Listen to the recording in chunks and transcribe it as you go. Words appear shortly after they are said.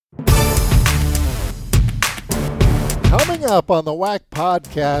Coming up on the WAC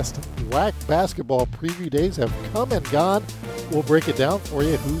Podcast, WAC basketball preview days have come and gone. We'll break it down for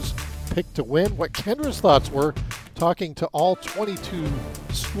you, who's picked to win, what Kendra's thoughts were, talking to all 22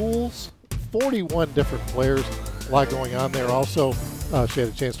 schools, 41 different players, a lot going on there. Also, she had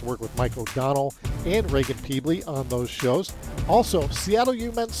a chance to work with Mike O'Donnell and Reagan Peebley on those shows. Also, Seattle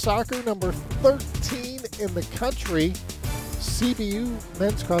U men's soccer, number 13 in the country. CBU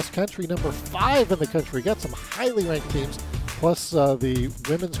men's cross country, number 5 in the country. Got some highly ranked teams, plus the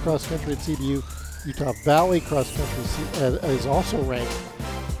women's cross country at CBU. Utah Valley cross country is also ranked.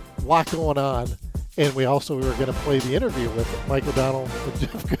 A lot going on. And we were going to play the interview with Mike O'Donnell and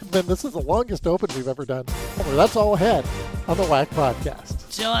Jeff Goodman. This is the longest open we've ever done. That's all ahead on the WAC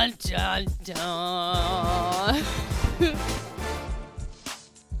Podcast. Dun, dun, dun.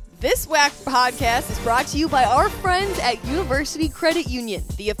 This WAC Podcast is brought to you by our friends at University Credit Union,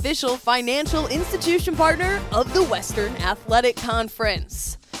 the official financial institution partner of the Western Athletic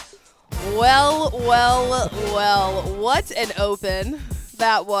Conference. Well, what an open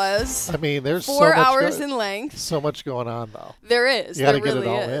that was. I mean, there's 4 hours in length. So much going on, though. There is. You got to there get really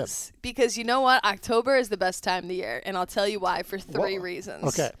it all is. In. Because you know what? October is the best time of the year, and I'll tell you why for 3 reasons.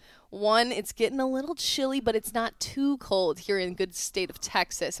 Okay. One, it's getting a little chilly, but it's not too cold here in the good state of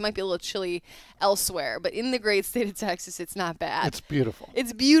Texas. It might be a little chilly elsewhere, but in the great state of Texas, it's not bad. It's beautiful.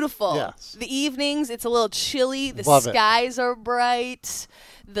 It's beautiful. Yes. The evenings, it's a little chilly. The Love skies are bright.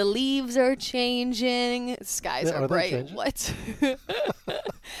 The leaves are changing. Skies are bright. Changing? What?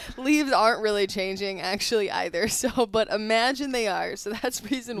 Leaves aren't really changing, actually, either. So, but imagine they are. So that's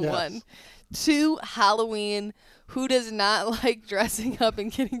reason 1. 2, Halloween. Who does not like dressing up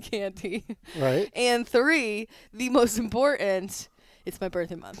and getting candy? Right. And 3, the most important, it's my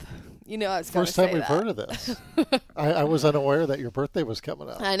birthday month. You know I was going to say that. First time we've heard of this. I was unaware that your birthday was coming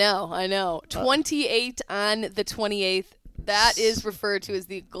up. I know. 28 on the 28th. That is referred to as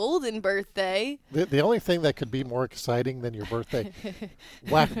the golden birthday. The only thing that could be more exciting than your birthday,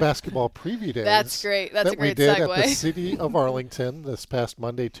 WAC basketball preview days. That's great. That's a great segue. That we did at the City of Arlington this past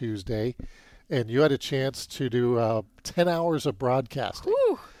Monday, Tuesday. And you had a chance to do 10 hours of broadcasting.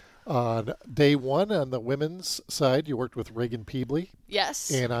 Whew. On day 1, on the women's side, you worked with Reagan Peebley.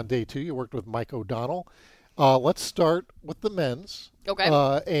 Yes. And on day 2, you worked with Mike O'Donnell. Let's start with the men's. Okay.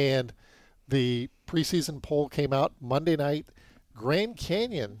 And the preseason poll came out Monday night. Grand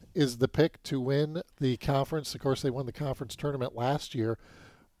Canyon is the pick to win the conference. Of course, they won the conference tournament last year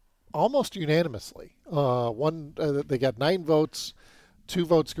almost unanimously. They got 9 votes. 2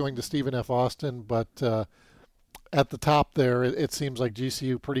 votes going to Stephen F. Austin, but at the top there, it seems like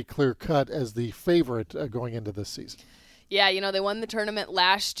GCU pretty clear-cut as the favorite going into this season. Yeah, they won the tournament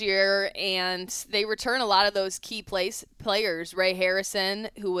last year, and they return a lot of those key players. Ray Harrison,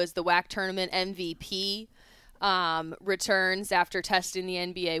 who was the WAC tournament MVP, returns after testing the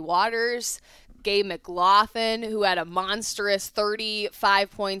NBA waters. Gabe McLaughlin, who had a monstrous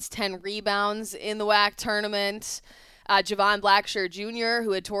 35 points, 10 rebounds in the WAC tournament. Javon Blackshear Jr.,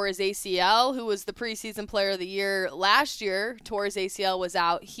 who had tore his ACL, who was the preseason player of the year last year, tore his ACL, was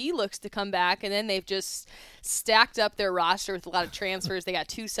out. He looks to come back, and then they've just stacked up their roster with a lot of transfers. They got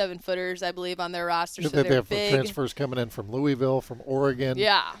 2 7-footers, I believe, on their roster. So they have big transfers coming in from Louisville, from Oregon.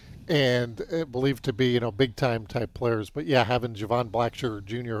 Yeah. And believed to be, big-time type players. But, yeah, having Javon Blackshear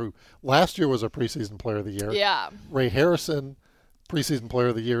Jr., who last year was a preseason player of the year. Yeah. Ray Harrison, preseason player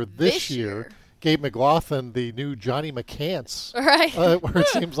of the year this year. Gabe McLaughlin, the new Johnny McCants. Right. Where it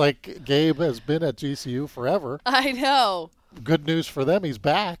seems like Gabe has been at GCU forever. I know. Good news for them. He's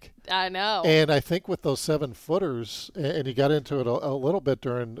back. I know. And I think with those 7-footers, and he got into it a little bit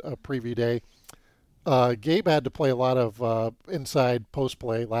during a preview day, Gabe had to play a lot of inside post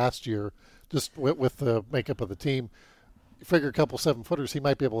play last year just with the makeup of the team. You figure a couple 7-footers, he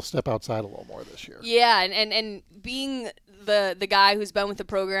might be able to step outside a little more this year. Yeah, and being the guy who's been with the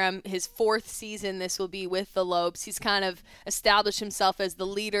program, his 4th season this will be with the Lopes, he's kind of established himself as the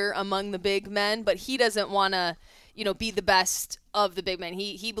leader among the big men, but he doesn't want to, be the best of the big men.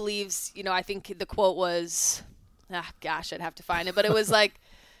 He believes, I think the quote was, I'd have to find it, but it was like,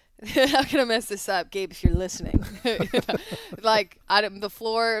 I'm going to mess this up, Gabe, if you're listening. The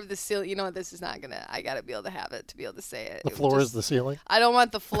floor of the ceiling, you know what, this is not going to, I got to be able to have it to be able to say it. The floor is the ceiling? I don't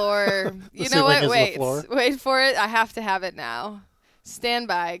want the floor. The you know what, wait for it. I have to have it now. Stand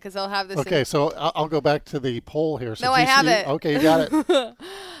by, because I'll have this. Okay, so I'll go back to the poll here. So no, I have it. Okay, you got it.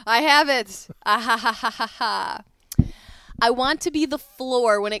 I have it. I want to be the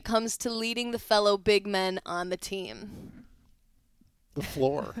floor when it comes to leading the fellow big men on the team. The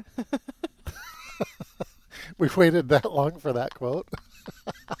floor. We waited that long for that quote.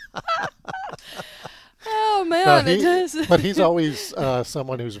 Oh, man. man. But he's always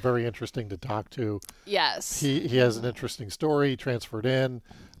someone who's very interesting to talk to. Yes. He has an interesting story. He transferred in.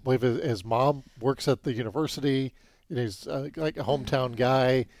 I believe his mom works at the university. And he's like a hometown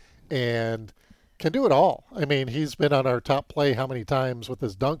guy and can do it all. I mean, he's been on our top play how many times with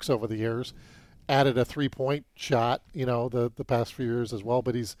his dunks over the years. Added a 3-point shot, the past few years as well.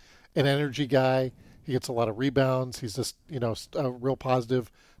 But he's an energy guy. He gets a lot of rebounds. He's just, a real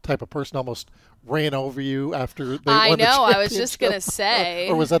positive type of person. Almost ran over you after they won the championship. I was just going to say.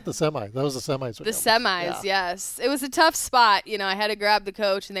 Or was that the semi? That was the semis. The semis, yes. It was a tough spot. I had to grab the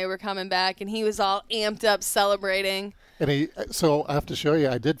coach, and they were coming back, and he was all amped up celebrating. And so I have to show you,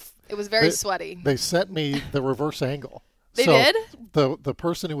 It was very sweaty. They sent me the reverse angle. They did? The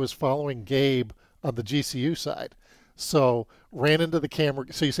person who was following Gabe on the GCU side. So ran into the camera.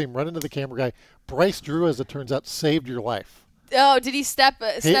 So you see him run into the camera guy. Bryce Drew, as it turns out, saved your life. Oh, did he step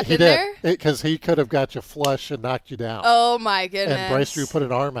he in did. there? Because he could have got you flush and knocked you down. Oh, my goodness. And Bryce Drew put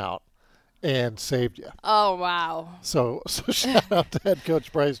an arm out and saved you. Oh, wow. So shout out to head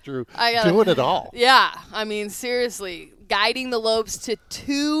coach Bryce Drew doing it all. Yeah. I mean, seriously, guiding the Lobes to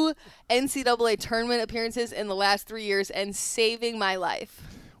 2 NCAA tournament appearances in the last 3 years and saving my life.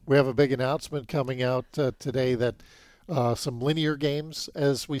 We have a big announcement coming out today that some linear games,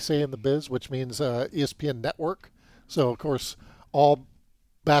 as we say in the biz, which means ESPN Network. So, of course, all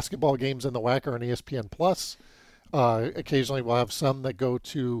basketball games in the WAC are on ESPN+. Occasionally we'll have some that go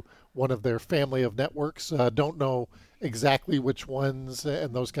to one of their family of networks. Don't know exactly which ones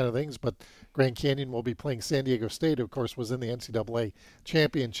and those kind of things, but Grand Canyon will be playing San Diego State, of course, was in the NCAA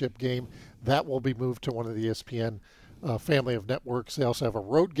championship game. That will be moved to one of the ESPN family of networks. They also have a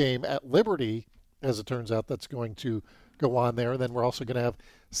road game at Liberty, as it turns out, that's going to go on there. And then we're also going to have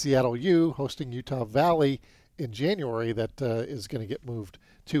Seattle U hosting Utah Valley in January that is going to get moved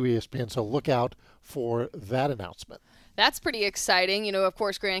to ESPN. So look out for that announcement. That's pretty exciting. Of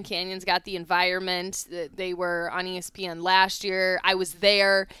course, Grand Canyon's got the environment. They were on ESPN last year. I was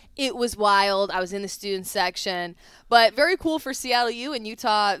there. It was wild. I was in the student section. But very cool for Seattle U and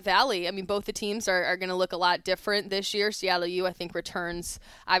Utah Valley. I mean, both the teams are going to look a lot different this year. Seattle U, I think, returns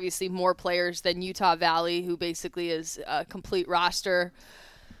obviously more players than Utah Valley, who basically is a complete roster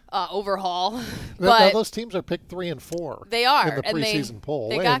overhaul. Now those teams are picked 3 and 4. They are. In the preseason poll.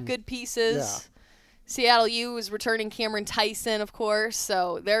 They got good pieces. Yeah. Seattle U is returning Cameron Tyson, of course,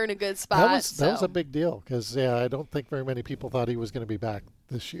 so they're in a good spot. That was a big deal because, I don't think very many people thought he was going to be back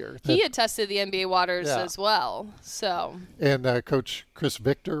this year. He had tested the NBA waters as well. And Coach Chris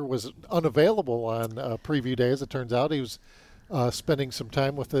Victor was unavailable on preview day, as it turns out. He was spending some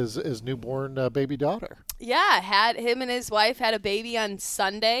time with his newborn baby daughter. Yeah, him and his wife had a baby on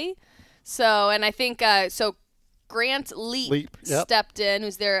Sunday. And I think Grant Leap stepped in,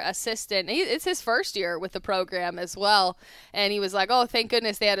 who's their assistant. It's his first year with the program as well. And he was like, oh, thank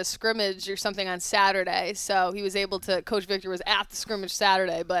goodness they had a scrimmage or something on Saturday. So he was able to – Coach Victor was at the scrimmage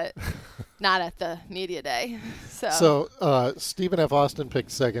Saturday, but not at the media day. So Stephen F. Austin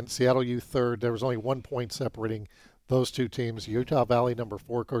picked second, Seattle U third. There was only 1 point separating those two teams. Utah Valley, number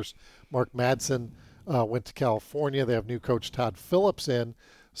 4. Of course, Mark Madsen went to California. They have new coach Todd Phillips in.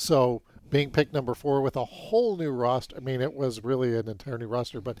 So – being picked number 4 with a whole new roster. I mean, it was really an entire new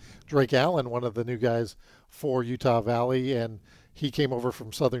roster. But Drake Allen, one of the new guys for Utah Valley, and he came over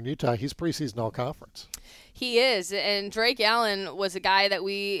from Southern Utah. He's preseason all-conference. He is. And Drake Allen was a guy that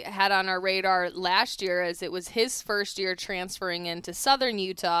we had on our radar last year, as it was his first year transferring into Southern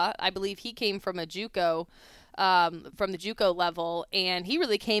Utah. I believe he came from a JUCO. From the JUCO level, and he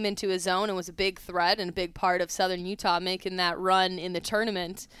really came into his own and was a big threat and a big part of Southern Utah making that run in the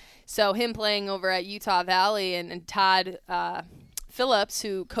tournament. So him playing over at Utah Valley and Todd Phillips,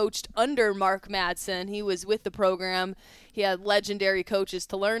 who coached under Mark Madsen, he was with the program. He had legendary coaches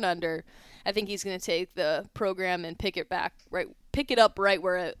to learn under. I think he's going to take the program and pick it up right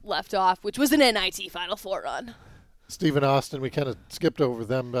where it left off, which was an NIT Final Four run. Stephen Austin, we kind of skipped over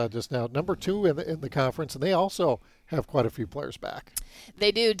them just now. Number 2 in the conference, and they also have quite a few players back.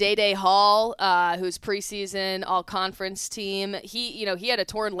 They do. Day Hall, who's preseason all-conference team. He had a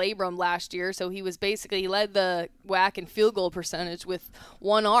torn labrum last year, so he led the WAC in field goal percentage with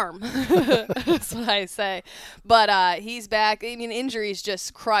one arm. That's what I say. But he's back. I mean, injuries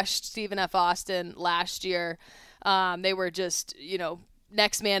just crushed Stephen F. Austin last year. They were just,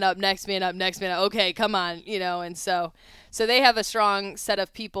 next man up. Okay, come on, and so they have a strong set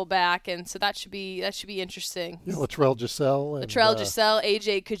of people back, and so that should be interesting. Latrell Giselle,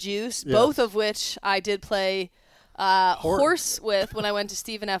 AJ Kajus, both of which I did play horse with when I went to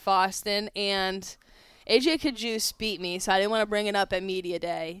Stephen F. Austin, and AJ Kajus beat me, so I didn't want to bring it up at media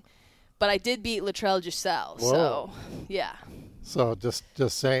day. but I did beat Latrell Giselle. So, yeah. So just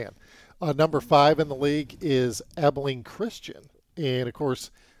saying. Number 5 in the league is Abilene Christian. And, of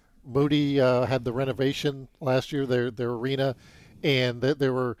course, Moody had the renovation last year, their arena, and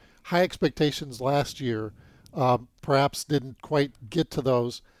there were high expectations last year. Perhaps didn't quite get to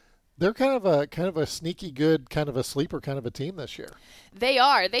those. They're kind of a sneaky good, kind of a sleeper kind of a team this year. They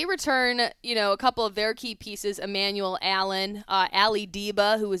are. They return, a couple of their key pieces, Emmanuel Allen, Ali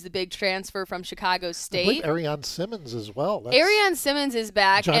Deba, who was the big transfer from Chicago State. I believe Ariane Simmons as well. Ariane Simmons is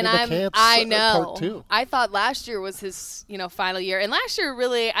back, Johnny and McCants, I know. part 2. I thought last year was his, final year. And last year,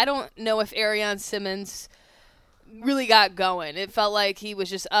 really, I don't know if Ariane Simmons really got going. It felt like he was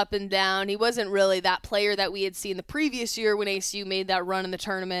just up and down. He wasn't really that player that we had seen the previous year when ACU made that run in the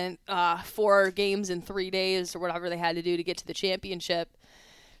tournament, 4 games in 3 days or whatever they had to do to get to the championship.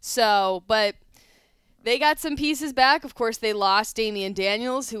 So, but they got some pieces back. Of course, they lost Damian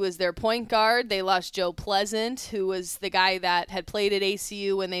Daniels, who was their point guard. They lost Joe Pleasant, who was the guy that had played at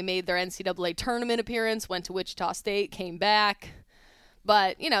ACU when they made their NCAA tournament appearance, went to Wichita State, came back.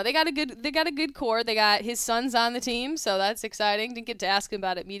 But, they got a good core. They got his son's on the team, so that's exciting. Didn't get to ask him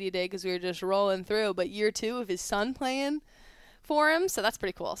about it media day because we were just rolling through. But year 2 of his son playing for him, so that's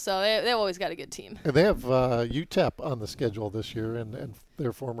pretty cool. So they've always got a good team. And they have UTEP on the schedule this year, and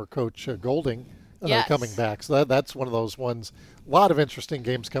their former coach Golding coming back. So that's one of those ones. A lot of interesting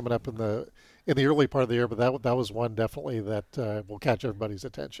games coming up in the early part of the year, but that was one definitely that will catch everybody's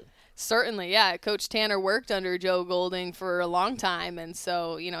attention. Certainly, yeah. Coach Tanner worked under Joe Golding for a long time, and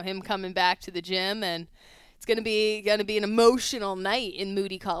so him coming back to the gym, and it's going to be an emotional night in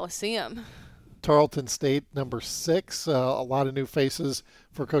Moody Coliseum. Tarleton State, number 6. A lot of new faces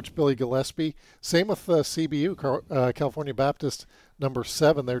for Coach Billy Gillespie. Same with CBU, California Baptist, number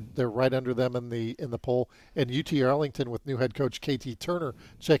 7. They're right under them in the poll. And UT Arlington with new head coach KT Turner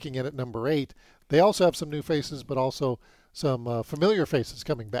checking in at number 8. They also have some new faces, but also some familiar faces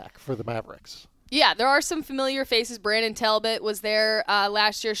coming back for the Mavericks. Yeah, there are some familiar faces. Brandon Talbot was there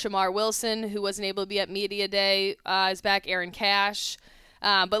last year. Shamar Wilson, who wasn't able to be at Media Day, is back. Aaron Cash.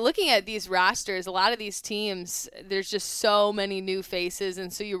 But looking at these rosters, a lot of these teams, there's just so many new faces,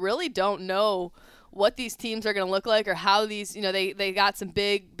 and so you really don't know what these teams are going to look like or how these, they got some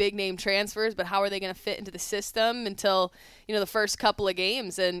big name transfers, but how are they going to fit into the system until, the first couple of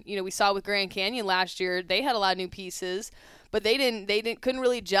games. And, we saw with Grand Canyon last year, they had a lot of new pieces, but they couldn't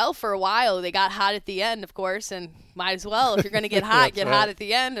really gel for a while. They got hot at the end, of course, and might as well, if you're going to get hot, get hot at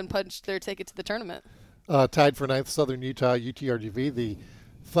the end and punch their ticket to the tournament. Tied for 9th, Southern Utah, UTRGV. The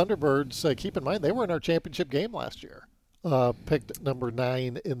Thunderbirds, keep in mind, they were in our championship game last year. Picked number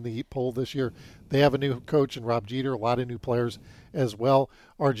 9 in the poll this year. They have a new coach in Rob Jeter, a lot of new players as well.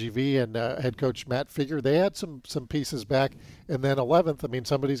 RGV and head coach Matt Figure, they had some pieces back. And then 11th,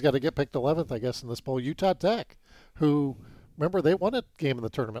 somebody's got to get picked 11th, I guess, in this poll. Utah Tech, who, remember, they won a game in the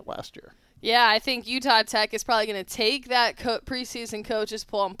tournament last year. Yeah, I think Utah Tech is probably going to take that preseason coaches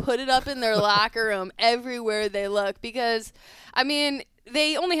poll and put it up in their locker room everywhere they look because,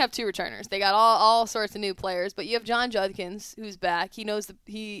 they only have 2 returners. They got all sorts of new players, but you have John Judkins who's back. He knows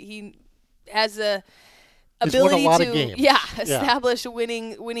he has the ability to establish a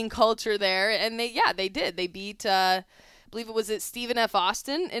winning culture there, and they did. They beat I believe it was Stephen F.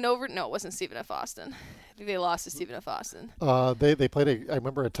 Austin No, it wasn't Stephen F. Austin. I think they lost to Stephen F. Austin. They played I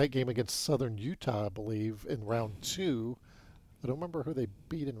remember a tight game against Southern Utah, I believe, in round 2. I don't remember who they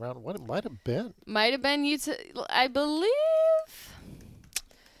beat in round 1. It might have been. Might have been Utah, I believe.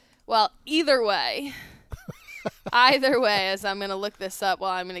 Well, either way, as I'm going to look this up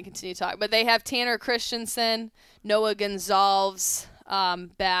while I'm going to continue talking. But they have Tanner Christensen, Noah Gonzalez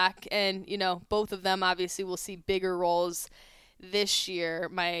back. And, both of them obviously will see bigger roles this year.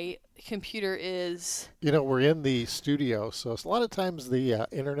 My computer is... we're in the studio, so a lot of times the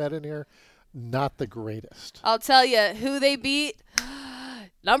internet in here, not the greatest. I'll tell you who they beat.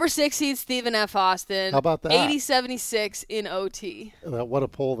 Number 6 seed Stephen F. Austin. How about that? 80-76 in OT. What a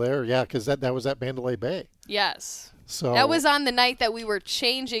pull there. Yeah, because that was at Mandalay Bay. Yes. So that was on the night that we were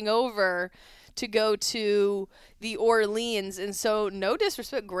changing over to go to the Orleans. And so, no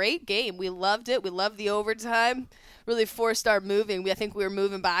disrespect, great game. We loved it. We loved the overtime. Really forced our moving. I think we were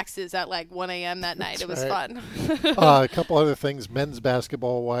moving boxes at 1 a.m. that night. It was fun. A couple other things, men's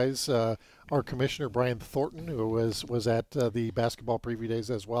basketball-wise. Our commissioner, Brian Thornton, who was at the basketball preview days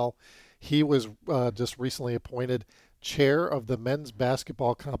as well, he was just recently appointed chair of the men's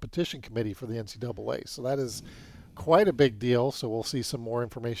basketball competition committee for the NCAA. So that is quite a big deal. So we'll see some more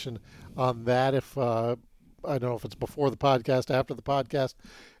information on that if I don't know if it's before the podcast, after the podcast.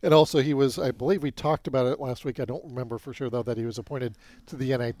 And also he was, I believe we talked about it last week. I don't remember for sure, though, that he was appointed to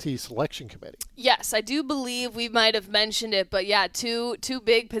the NIT selection committee. Yes, I do believe we might have mentioned it. But, yeah, two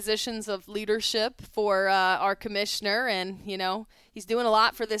big positions of leadership for our commissioner. And, he's doing a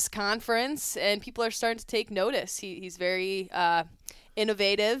lot for this conference, and people are starting to take notice. He's very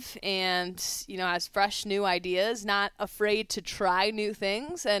innovative and, has fresh new ideas, not afraid to try new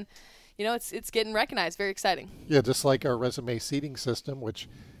things. And, it's getting recognized. Very exciting. Yeah, just like our resume seating system, which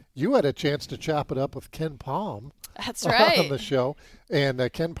you had a chance to chop it up with Ken Palm. That's right. On the show.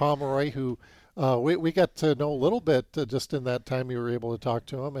 And Ken Pomeroy, who we got to know a little bit just in that time you were able to talk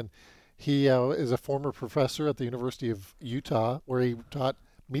to him. And he is a former professor at the University of Utah, where he taught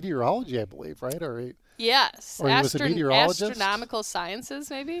meteorology, I believe, right? Yes. Or he was a meteorologist? Astronomical sciences,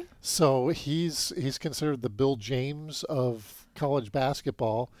 maybe? So he's considered the Bill James of college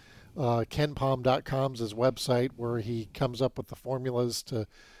basketball. KenPalm.com is his website, where he comes up with the formulas to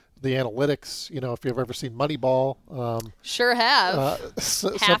the analytics. If you've ever seen Moneyball. Sure have.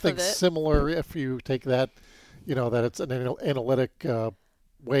 Something similar, if you take that, that it's an analytic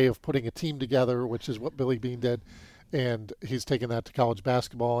way of putting a team together, which is what Billy Beane did. And he's taken that to college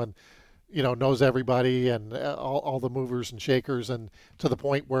basketball and, knows everybody and all the movers and shakers, and to the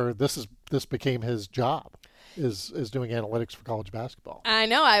point where this became his job. Is doing analytics for college basketball. I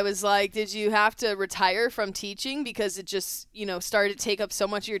know. I was like, did you have to retire from teaching because it just, started to take up so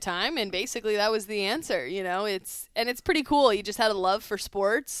much of your time? And basically that was the answer. It's pretty cool. He just had a love for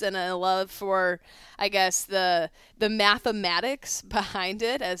sports and a love for, I guess, the mathematics behind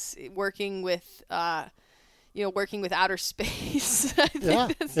it, as working with working with outer space. I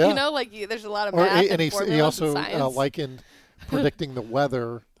think that's, there's a lot of math and he also science. Likened predicting the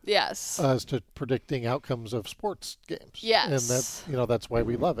weather. Yes. As to predicting outcomes of sports games. Yes. And that's why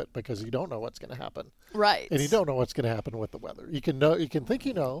we love it, because you don't know what's going to happen. Right. And you don't know what's going to happen with the weather. You can think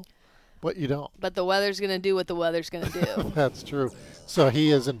you know, but you don't. But the weather's going to do what the weather's going to do. That's true. So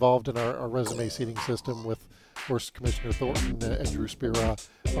he is involved in our resume seating system with, of course, Commissioner Thornton and Drew Spira,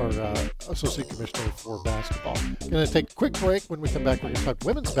 our Associate Commissioner for Basketball. Going to take a quick break. When we come back, we're going to talk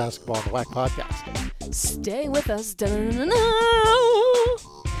women's basketball on the WAC Podcast. Stay with us. Da-na-na-na.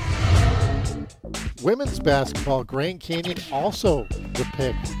 Women's basketball, Grand Canyon also the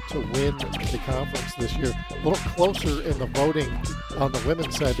pick to win the conference this year. A little closer in the voting on the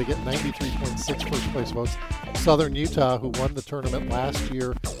women's side. They get 93.6 first place votes. Southern Utah, who won the tournament last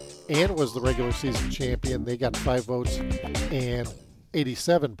year and was the regular season champion, they got 5 votes and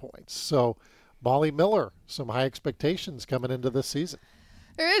 87 points. So Molly Miller, some high expectations coming into this season.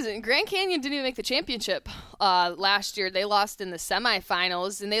 There isn't. Grand Canyon didn't even make the championship last year. They lost in the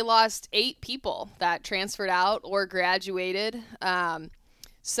semifinals, and they lost 8 people that transferred out or graduated.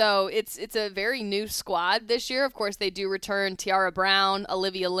 So it's a very new squad this year. Of course, they do return Tiara Brown,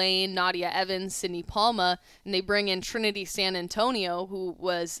 Olivia Lane, Nadia Evans, Sydney Palma, and they bring in Trinity San Antonio, who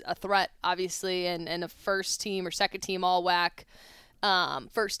was a threat, obviously, and a first team or second team All-WAC,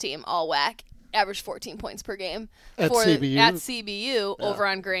 first team All-WAC. Averaged 14 points per game at CBU over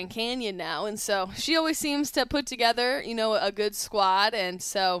on Grand Canyon now. And so she always seems to put together, a good squad. And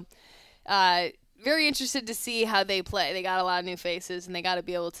so very interested to see how they play. They got a lot of new faces, and they got to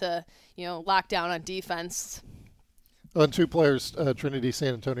be able to, lock down on defense. And 2 players, Trinity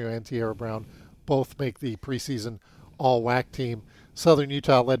San Antonio and Tiara Brown, both make the preseason All-WAC team. Southern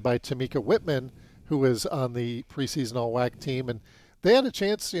Utah led by Tamika Whitman, who is on the preseason All-WAC team. And they had a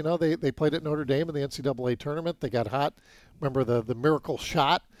chance, they played at Notre Dame in the NCAA tournament. They got hot. Remember the miracle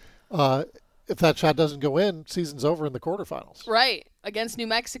shot? If that shot doesn't go in, season's over in the quarterfinals. Right. Against New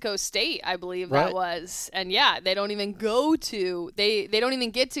Mexico State, I believe that was. And yeah, they don't even go to, they don't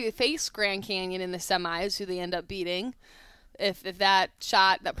even get to face Grand Canyon in the semis, who they end up beating. If that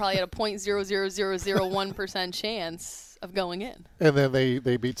shot, that probably had a 0.00001% chance of going in. And then they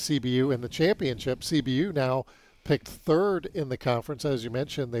beat CBU in the championship. CBU now picked 3rd in the conference. As you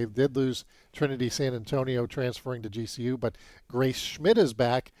mentioned, they did lose Trinity San Antonio transferring to GCU, but Grace Schmidt is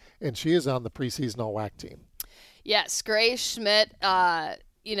back, and she is on the preseason All-WAC team. Yes, Grace Schmidt,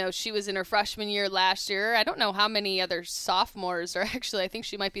 she was in her freshman year last year. I don't know how many other sophomores, or actually I think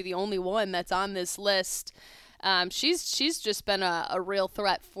she might be the only one that's on this list. She's just been a real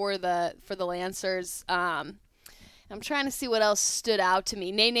threat for the Lancers. I'm trying to see what else stood out to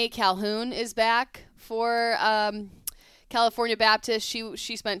me. Nene Calhoun is back for California Baptist.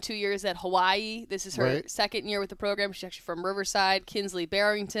 She spent 2 years at Hawaii. This is her second year with the program. She's actually from Riverside. Kinsley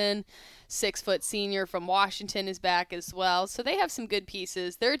Barrington, 6-foot senior from Washington, is back as well. So they have some good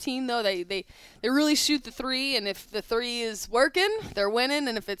pieces. Their team, though, they really shoot the 3, and if the 3 is working, they're winning,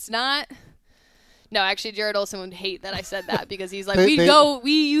 and if it's not, No, actually, Jared Olson would hate that I said that because he's like,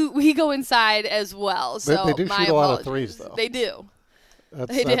 we go inside as well. So they do shoot a lot of threes, though. They do.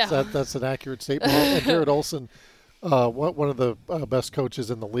 That's an accurate statement. And Jared Olson, one of the best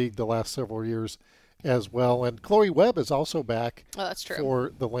coaches in the league the last several years as well. And Chloe Webb is also back that's true.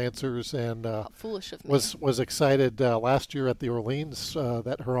 For the Lancers. And foolish of me. was excited last year at the Orleans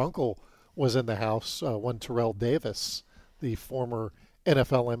that her uncle was in the house, one Terrell Davis, the former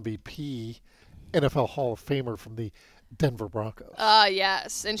NFL MVP, NFL Hall of Famer from the Denver Broncos.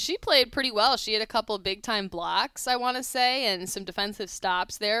 Yes, and she played pretty well. She had a couple big-time blocks, I want to say, and some defensive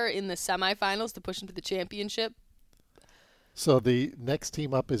stops there in the semifinals to push into the championship. So the next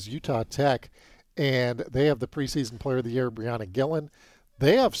team up is Utah Tech, and they have the preseason player of the year, Brianna Gillen.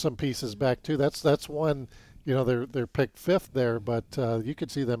 They have some pieces back, too. That's one, they're picked fifth there, but you could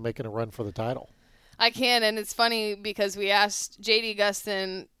see them making a run for the title. I can, and it's funny because we asked J.D.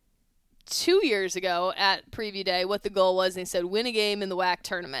 Gustin 2 years ago at Preview Day what the goal was, and he said win a game in the WAC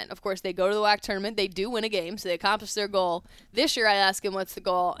tournament. Of course, they go to the WAC tournament. They do win a game, so they accomplish their goal. This year I asked him what's the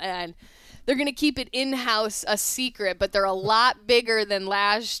goal, and they're going to keep it in-house a secret, but they're a lot bigger than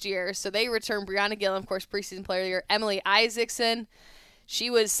last year. So they return Brianna Gillen, of course, preseason player of the year, Emily Isaacson. She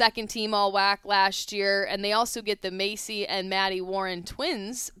was second team All-WAC last year, and they also get the Macy and Maddie Warren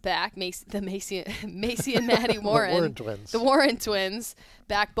twins back. Macy and Maddie Warren. The Warren twins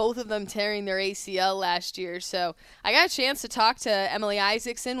back, both of them tearing their ACL last year. So I got a chance to talk to Emily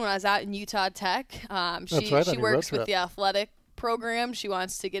Isaacson when I was out in Utah Tech. She works with the athletic program. She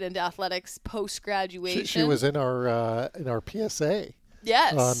wants to get into athletics post-graduation. She was in our PSA.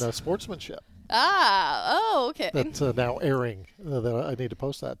 Yes. On sportsmanship. Okay. That's now airing. I need to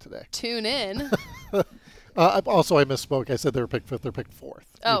post that today. Tune in. Also, I misspoke. I said they were picked fifth. They're picked fourth.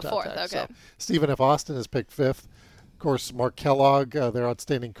 Oh, Utah fourth. Tech. Okay. So Stephen F. Austin is picked fifth. Of course, Mark Kellogg, their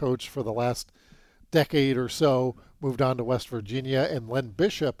outstanding coach for the last decade or so, moved on to West Virginia. And Len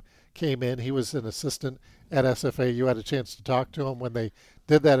Bishop came in. He was an assistant at SFA. You had a chance to talk to him when they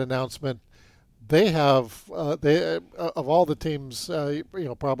did that announcement. They have, of all the teams,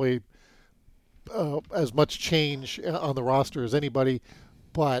 probably as much change on the roster as anybody,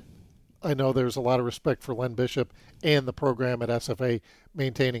 but I know there's a lot of respect for Len Bishop and the program at SFA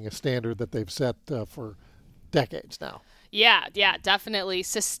maintaining a standard that they've set for decades now. Yeah, definitely.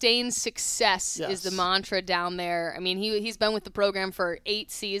 Sustained success is the mantra down there. I mean, he's been with the program for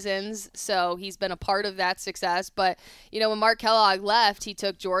 8 seasons, so he's been a part of that success. But, when Mark Kellogg left, he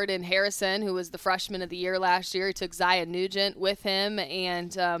took Jordan Harrison, who was the freshman of the year last year. He took Zaya Nugent with him,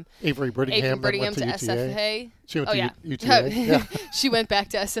 and Avery Brittingham to UTA. SFA. She went to UTA. Yeah. She went back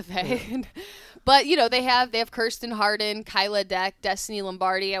to SFA. But, they have Kirsten Harden, Kyla Deck, Destiny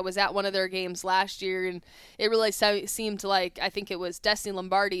Lombardi. I was at one of their games last year, and it really seemed like, I think it was Destiny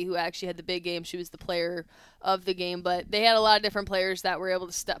Lombardi who actually had the big game. She was the player of the game. But they had a lot of different players that were able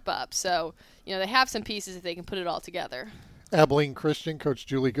to step up. So, they have some pieces if they can put it all together. Abilene Christian, Coach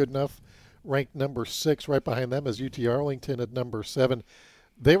Julie Goodenough, ranked number 6. Right behind them is UT Arlington at number 7.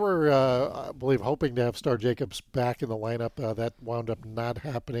 They were, I believe, hoping to have Star Jacobs back in the lineup. That wound up not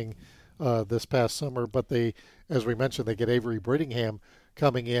happening this past summer, but they, as we mentioned, they get Avery Brittingham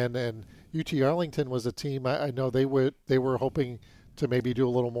coming in, and UT Arlington was a team I know they were hoping to maybe do a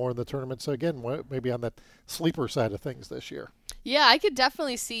little more in the tournament. So again, maybe on that sleeper side of things this year. Yeah, I could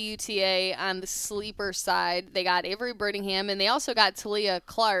definitely see UTA on the sleeper side. They got Avery Brittingham, and they also got Talia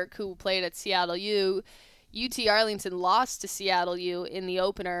Clark, who played at Seattle U. UT Arlington lost to Seattle U in the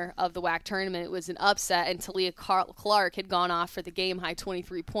opener of the WAC tournament. It was an upset, and Talia Clark had gone off for the game-high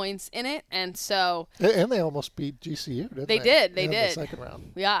 23 points in it, and so... And they almost beat GCU, didn't they? They did. In the second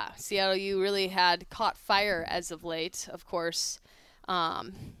round. Yeah, Seattle U really had caught fire as of late, of course. Now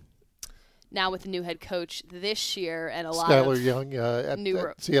with the new head coach this year and a lot of Skylar Young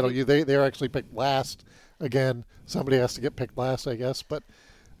at Seattle U, they're actually picked last. Again, somebody has to get picked last, I guess, but...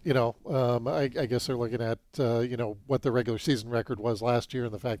 I guess they're looking at, what the regular season record was last year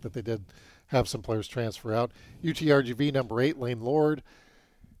and the fact that they did have some players transfer out. UTRGV number 8, Lane Lord.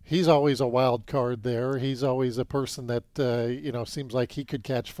 He's always a wild card there. He's always a person that, seems like he could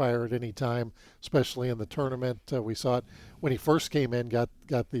catch fire at any time, especially in the tournament. We saw it when he first came in, got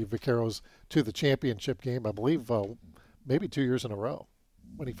the Vaqueros to the championship game, I believe, maybe 2 years in a row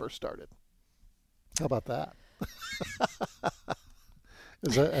when he first started. How about that?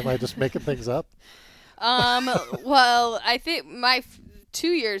 Am I just making things up? Well, I think 2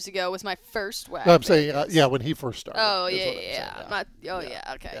 years ago was my first WAC. No, I'm saying, when he first started. Oh,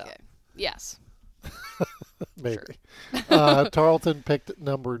 yeah. Okay. Yes. Maybe. Sure. Tarleton picked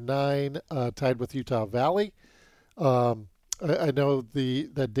number 9, tied with Utah Valley. I know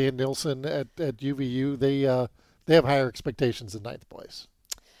that Dan Nilsson at UVU, they have higher expectations than ninth place.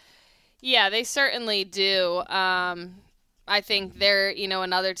 Yeah, they certainly do. I think they're,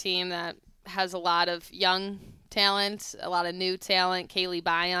 another team that has a lot of young talent, a lot of new talent. Kaylee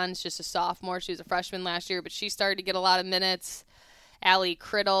Byon's just a sophomore. She was a freshman last year, but she started to get a lot of minutes. Allie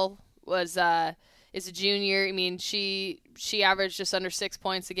Criddle is a junior. I mean, she averaged just under 6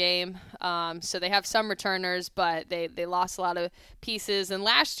 points a game. So they have some returners, but they lost a lot of pieces. And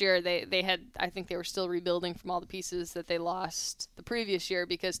last year they had, I think they were still rebuilding from all the pieces that they lost the previous year,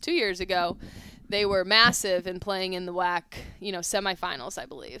 because 2 years ago they were massive in playing in the WAC, semifinals, I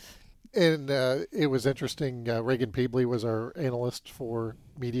believe. And it was interesting. Reagan Peebley was our analyst for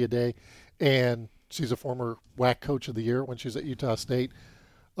Media Day, and she's a former WAC Coach of the Year when she was at Utah State.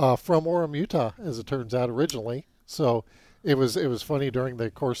 From Orem, Utah, as it turns out, originally. So it was funny during the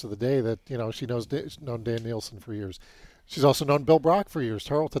course of the day that, she's known Dan Nielsen for years. She's also known Bill Brock for years.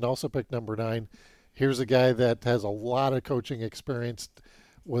 Tarleton also picked number 9. Here's a guy that has a lot of coaching experience,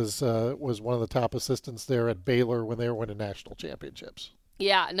 was one of the top assistants there at Baylor when they were winning national championships.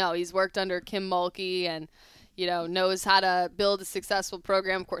 Yeah, no, he's worked under Kim Mulkey and, knows how to build a successful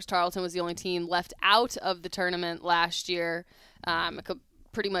program. Of course, Tarleton was the only team left out of the tournament last year.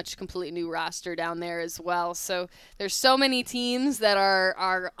 Pretty much completely new roster down there as well. So there's so many teams that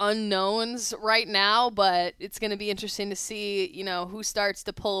are unknowns right now, but it's going to be interesting to see, who starts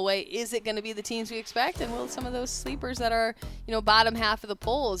to pull away. Is it going to be the teams we expect? And will some of those sleepers that are, bottom half of the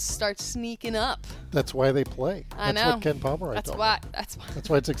polls start sneaking up? That's why they play. I That's know. what Ken Pomeroy told me. That's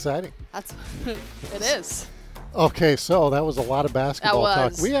why it's exciting. It is. Okay, so that was a lot of basketball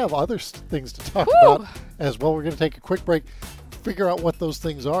talk. We have other things to talk about as well. We're going to take a quick break. Figure out what those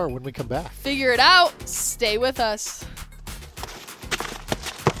things are when we come back. Figure it out. Stay with us.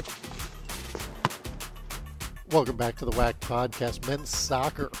 Welcome back to the WAC Podcast. Men's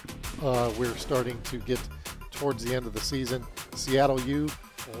soccer. We're starting to get towards the end of the season. Seattle U,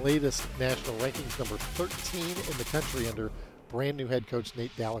 latest national rankings, number 13 in the country under brand new head coach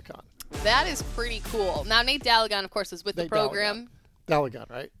Nate Dalagan. That is pretty cool. Now, Nate Dalagan, of course, is with the program. Dalagan,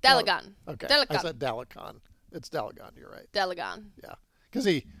 right? Dalagan. Okay. Dalagan. I said Dalagan. It's Dalagan, you're right. Dalagan. Yeah. Because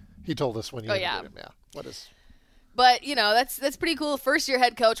he told us when you interviewed him. Yeah. What is... But, that's pretty cool. First-year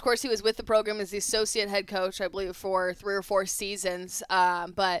head coach. Of course, he was with the program as the associate head coach, I believe, for 3 or 4 seasons.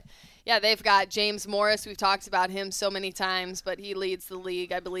 But, yeah, they've got James Morris. We've talked about him so many times, but he leads the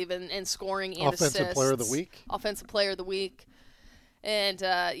league, I believe, in scoring and assists. Offensive Player of the Week. Offensive Player of the Week. And,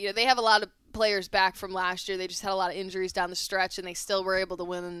 they have a lot of players back from last year. They just had a lot of injuries down the stretch, and they still were able to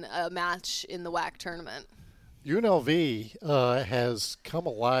win a match in the WAC tournament. UNLV has come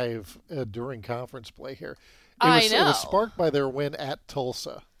alive during conference play here. It was sparked by their win at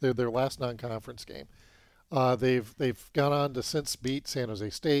Tulsa, their last non-conference game. They've gone on to since beat San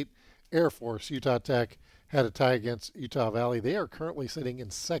Jose State, Air Force, Utah Tech, had a tie against Utah Valley. They are currently sitting in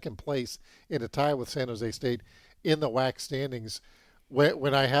second place in a tie with San Jose State in the WAC standings.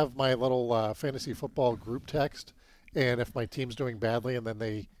 When I have my little fantasy football group text, and if my team's doing badly and then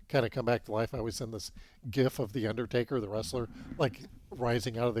they kind of come back to life, I always send this gif of the Undertaker, the wrestler, like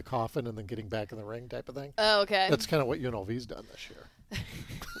rising out of the coffin and then getting back in the ring type of thing. Oh, okay. That's kind of what UNLV's done this year.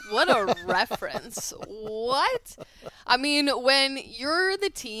 What a reference. What? I mean, when you're the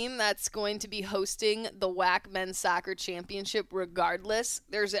team that's going to be hosting the WAC Men's Soccer Championship regardless,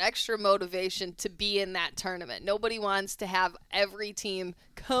 there's extra motivation to be in that tournament. Nobody wants to have every team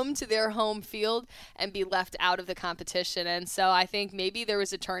come to their home field and be left out of the competition. And so I think maybe there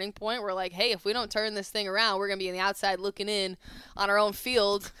was a turning point where, like, hey, if we don't turn this thing around, we're going to be on the outside looking in on our own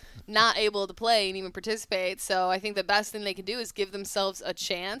field, not able to play and even participate. So I think the best thing they can do is give themselves a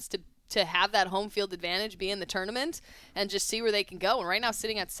chance to have that home field advantage, be in the tournament, and just see where they can go. And right now,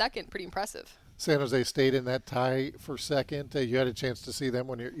 sitting at second, pretty impressive. San Jose State in that tie for second. You had a chance to see them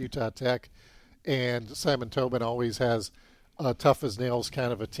when you're at Utah Tech. And Simon Tobin always has a tough-as-nails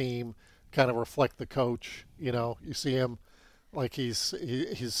kind of a team, kind of reflect the coach. You see him like he's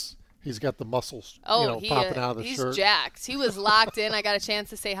got the muscles, popping out of the shirt. He's jacked. He was locked in. I got a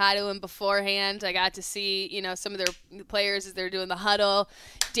chance to say hi to him beforehand. I got to see, some of their players as they're doing the huddle.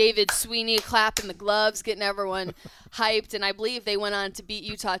 David Sweeney clapping the gloves, getting everyone hyped. And I believe they went on to beat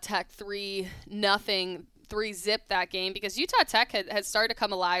Utah Tech 3-0, 3-0 that game, because Utah Tech had started to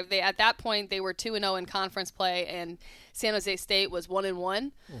come alive. At that point, they were 2-0 in conference play, and San Jose State was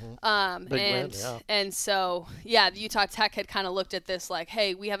 1-1. Mm-hmm. And so, the Utah Tech had kind of looked at this like,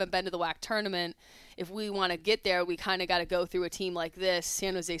 hey, we haven't been to the WAC tournament. If we want to get there, we kind of got to go through a team like this.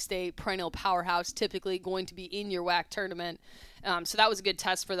 San Jose State, perennial powerhouse, typically going to be in your WAC tournament. So that was a good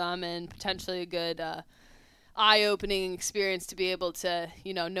test for them and potentially a good eye-opening experience to be able to,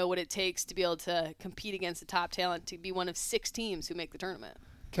 know what it takes to be able to compete against the top talent, to be one of 6 teams who make the tournament.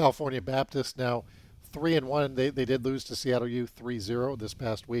 California Baptist now 3-1. They did lose to Seattle U 3-0 this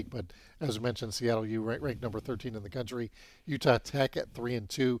past week, but as we mentioned, Seattle U ranked number 13 in the country. Utah Tech at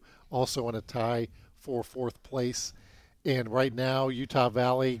 3-2, also in a tie for 4th place. And right now, Utah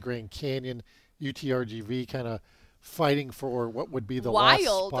Valley, Grand Canyon, UTRGV kind of fighting for what would be the last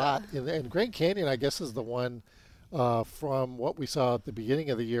spot. And Grand Canyon, I guess, is the one from what we saw at the beginning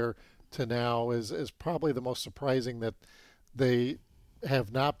of the year to now is probably the most surprising, that they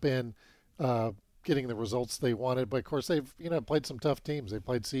have not been getting the results they wanted. But, of course, they've played some tough teams. They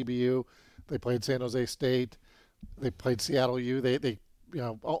played CBU. They played San Jose State. They played Seattle U. They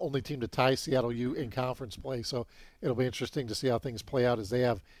only team to tie Seattle U in conference play. So it'll be interesting to see how things play out, as they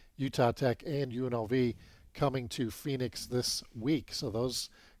have Utah Tech and UNLV coming to Phoenix this week. So those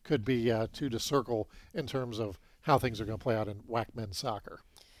could be 2 to circle in terms of how things are going to play out in WAC men's soccer.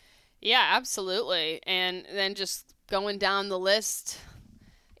 Yeah, absolutely. And then just going down the list,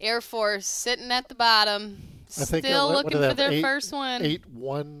 Air Force sitting at the bottom, still looking for their first win. 8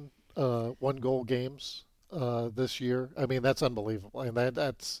 one-goal games this year. I mean, that's unbelievable. And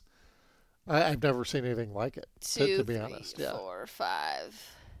that's I've never seen anything like it, to be honest. 2, 3, 4,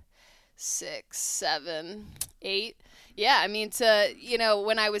 5, 6, 7, 8. Yeah, I mean,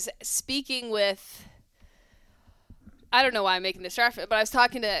 when I was speaking with, I don't know why I'm making this reference, but I was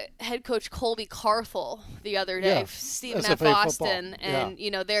talking to head coach Colby Carthel the other day, Stephen at Boston, and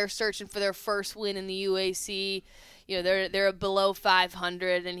they're searching for their first win in the UAC. They're below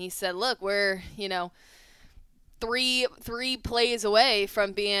 500, and he said, "Look, we're three plays away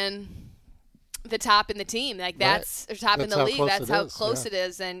from being the top in the team. Like that's top in the league. That's how close it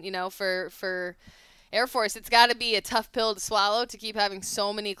is. And for Air Force, it's got to be a tough pill to swallow to keep having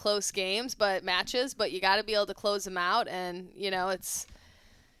so many close matches, but you got to be able to close them out. And it's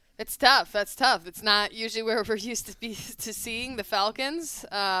tough. That's tough. It's not usually where we're used to seeing the Falcons.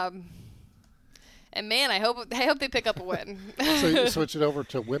 And man, I hope they pick up a win. So you switch it over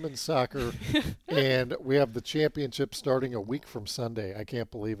to women's soccer, and we have the championship starting a week from Sunday. I can't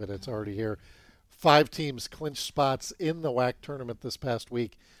believe it. It's already here. 5 teams clinched spots in the WAC tournament this past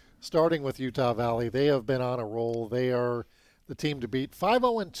week, starting with Utah Valley. They have been on a roll. They are the team to beat.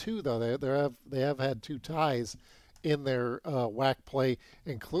 5-0-2, though. They have had 2 ties in their WAC play,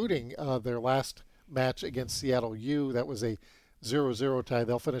 including their last match against Seattle U. That was a 0-0 tie.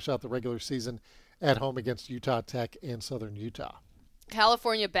 They'll finish out the regular season at home against Utah Tech and Southern Utah.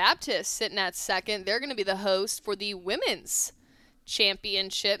 California Baptist sitting at second. They're going to be the host for the women's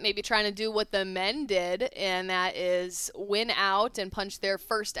championship, maybe trying to do what the men did, and that is win out and punch their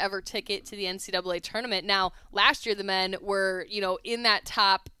first ever ticket to the NCAA tournament. Now, last year the men were, in that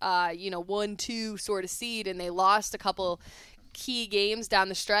top, 1-2 sort of seed, and they lost a couple key games down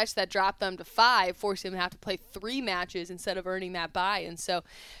the stretch that dropped them to 5, forcing them to have to play 3 matches instead of earning that bye. And so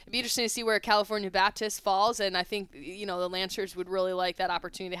it'd be interesting to see where California Baptist falls, and I think the Lancers would really like that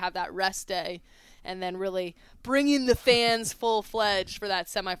opportunity to have that rest day and then really bring in the fans full-fledged for that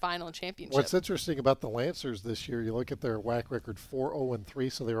semifinal and championship. What's interesting about the Lancers this year, you look at their WAC record,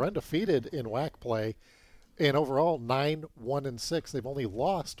 4-0-3, so they were undefeated in WAC play, and overall 9-1-6. They've only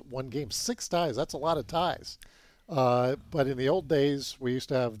lost 1 game, 6 ties. That's a lot of ties. But in the old days, we used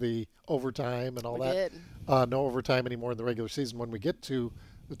to have the overtime and all that. No overtime anymore in the regular season. When we get to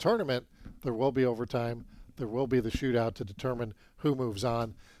the tournament, there will be overtime. There will be the shootout to determine who moves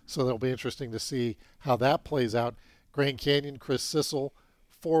on. So it'll be interesting to see how that plays out. Grand Canyon, Chris Sissel,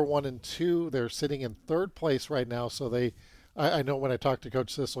 4-1-2. They're sitting in 3rd place right now. So I know when I talked to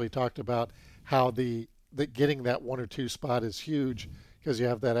Coach Sissel, he talked about how the getting that 1 or 2 spot is huge because you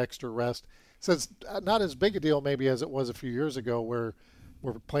have that extra rest. So it's not as big a deal maybe as it was a few years ago where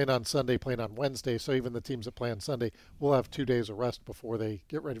we're playing on Sunday, playing on Wednesday. So even the teams that play on Sunday will have 2 days of rest before they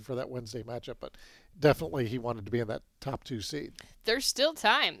get ready for that Wednesday matchup. But definitely he wanted to be in that top 2 seed. There's still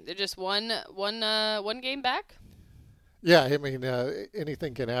time. They're just one game back. Yeah, I mean,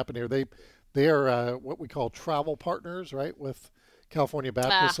 anything can happen here. They are what we call travel partners, right, with California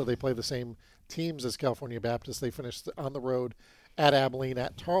Baptist. So they play the same teams as California Baptist. They finished on the road at Abilene,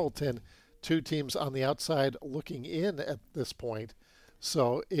 at Tarleton. 2 teams on the outside looking in at this point.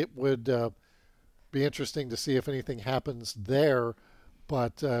 So it would be interesting to see if anything happens there.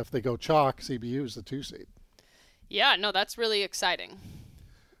 But if they go chalk, CBU is the 2 seed. Yeah, no, that's really exciting.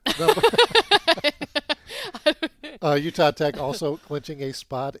 Utah Tech also clinching a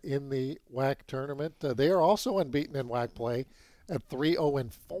spot in the WAC tournament. They are also unbeaten in WAC play at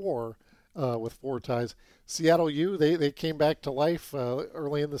 3-0-4 with 4 ties. Seattle U, they came back to life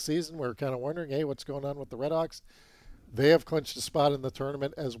early in the season. We were kind of wondering, hey, what's going on with the Redhawks? They have clinched a spot in the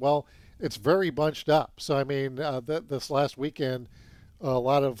tournament as well. It's very bunched up. So, I mean, this last weekend, a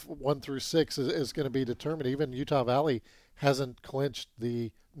lot of 1 through 6 is going to be determined. Even Utah Valley hasn't clinched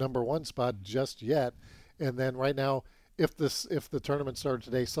the number 1 spot just yet. And then right now, if the tournament started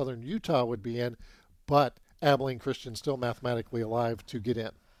today, Southern Utah would be in, but Abilene Christian still mathematically alive to get in.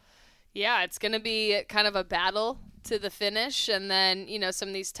 Yeah, it's going to be kind of a battle to the finish. And then, some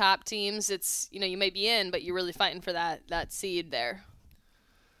of these top teams, it's, you may be in, but you're really fighting for that seed there.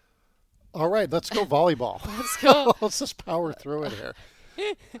 All right, let's go volleyball. Let's go. Let's just power through it here.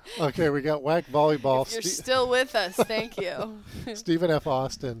 Okay, we got WAC volleyball. If you're still with us, thank you. Stephen F.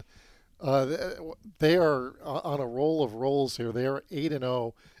 Austin. They are on a roll of rolls here. They are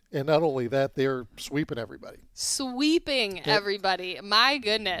 8-0, and not only that, they're sweeping everybody. Everybody. My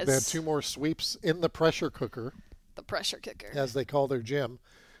goodness. They had 2 more sweeps in the pressure cooker. The pressure cooker, as they call their gym.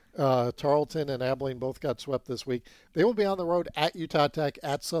 Tarleton and Abilene both got swept this week. They will be on the road at Utah Tech,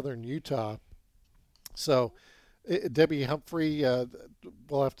 at Southern Utah. So Debbie Humphrey,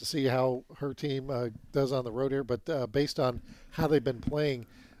 we'll have to see how her team does on the road here. But based on how they've been playing,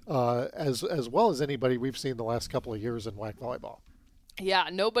 as well as anybody we've seen the last couple of years in WAC volleyball. Yeah,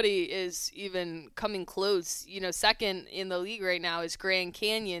 nobody is even coming close. Second in the league right now is Grand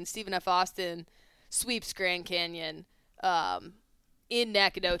Canyon. Stephen F. Austin sweeps Grand Canyon in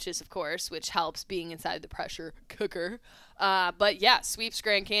Nacogdoches, of course, which helps being inside the pressure cooker. But yeah, sweeps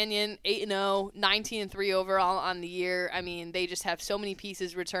Grand Canyon, 8-0, 19-3 overall on the year. I mean, they just have so many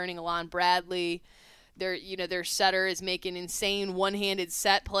pieces returning. Alon Bradley, their setter is making insane one-handed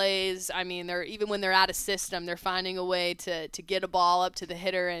set plays. I mean, even when they're out of system, they're finding a way to get a ball up to the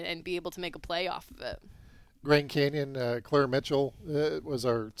hitter and be able to make a play off of it. Grand Canyon, Claire Mitchell was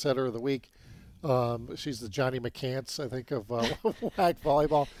our setter of the week. She's the Johnny McCants, I think, of WAC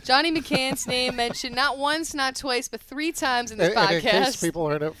volleyball. Johnny McCants' name mentioned not once, not twice, but 3 times in this podcast. And in case people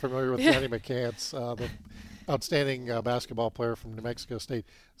aren't familiar with Johnny McCants, the outstanding basketball player from New Mexico State,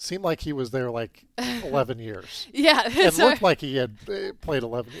 seemed like he was there like 11 years. Yeah. It looked like he had played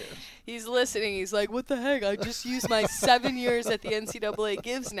 11 years. He's listening. He's like, what the heck? I just used my 7 years that the NCAA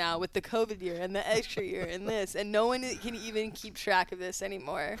gives now with the COVID year and the extra year and this. And no one can even keep track of this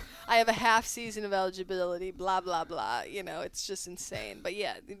anymore. I have a half season of eligibility, blah, blah, blah. It's just insane. But,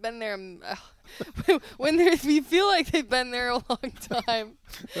 yeah, they've been there. We feel like they've been there a long time.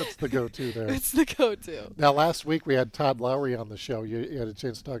 That's the go-to there. It's the go-to. Now, last week we had Todd Lowry on the show. You had a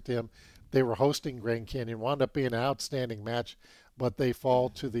chance to talk to him. They were hosting Grand Canyon. Wound up being an outstanding match, but they fall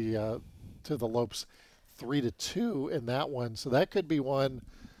to the Lopes 3-2 in that one. So that could be one.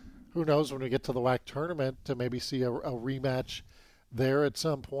 Who knows when we get to the WAC tournament to maybe see a rematch there at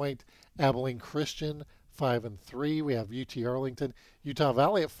some point. Abilene Christian 5-3. We have UT Arlington, Utah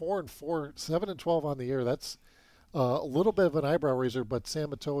Valley at 4-4, 7-12 on the year. That's a little bit of an eyebrow raiser, but San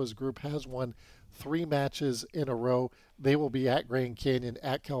Matoa's group has won 3 matches in a row. They will be at Grand Canyon,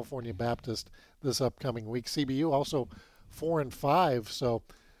 at California Baptist this upcoming week. CBU also 4-5, so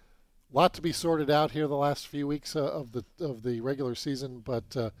a lot to be sorted out here the last few weeks of the regular season.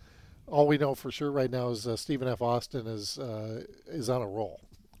 But all we know for sure right now is Stephen F. Austin is on a roll.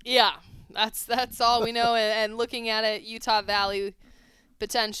 Yeah, that's all we know. And looking at it, Utah Valley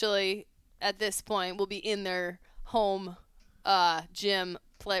potentially at this point will be in their home gym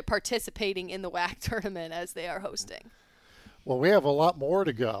participating in the WAC tournament as they are hosting. Well, we have a lot more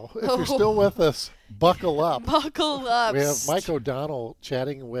to go. If you're still with us, buckle up. Buckle up. We have Mike O'Donnell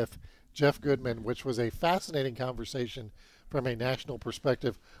chatting with Jeff Goodman, which was a fascinating conversation from a national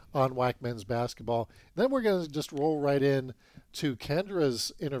perspective on WAC men's basketball. Then we're going to just roll right in to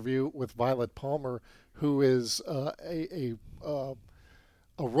Kendra's interview with Violet Palmer, who is a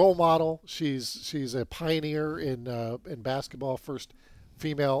role model. She's a pioneer in basketball, first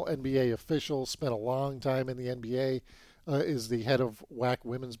female NBA official, spent a long time in the NBA, is the head of WAC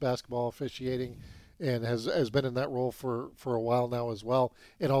women's basketball officiating, and has been in that role for a while now as well,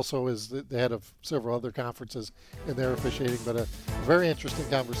 and also is the head of several other conferences in their officiating. But a very interesting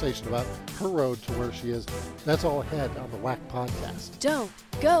conversation about her road to where she is. That's all ahead on the WAC Podcast. Don't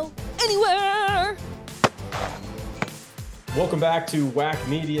go anywhere! Welcome back to WAC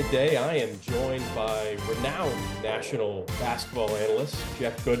Media Day. I am joined by renowned national basketball analyst,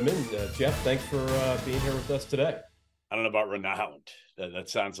 Jeff Goodman. Jeff, thanks for being here with us today. I don't know about renowned. That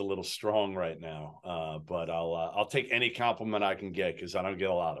sounds a little strong right now, but I'll take any compliment I can get because I don't get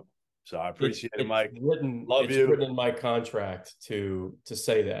a lot of them. So I appreciate it, Mike. It's written in my contract to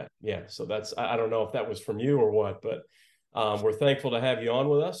say that. Yeah, so I don't know if that was from you or what, but we're thankful to have you on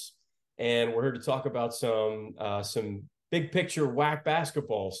with us. and we're here to talk about some big picture WAC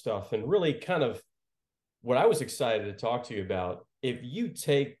basketball stuff, and really kind of what I was excited to talk to you about. If you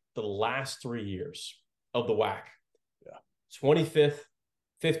take the last 3 years of the WAC, 25th,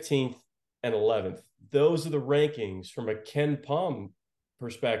 15th, and 11th, those are the rankings from a Ken Palm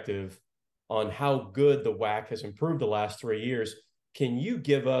perspective on how good the WAC has improved the last 3 years. Can you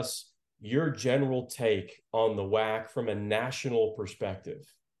give us your general take on the WAC from a national perspective?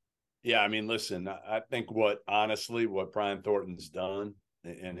 Yeah, I mean, listen, I think what Brian Thornton's done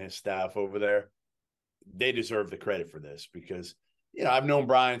and his staff over there, they deserve the credit for this because, I've known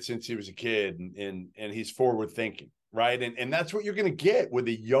Brian since he was a kid and he's forward thinking, right? And that's what you're going to get with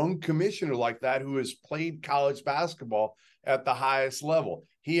a young commissioner like that who has played college basketball at the highest level.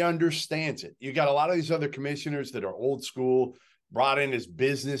 He understands it. You got a lot of these other commissioners that are old school, brought in as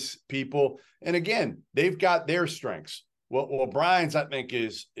business people. And again, they've got their strengths. Well, Brian's, I think,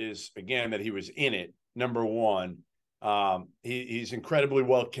 is again, that he was in it, number one. He's incredibly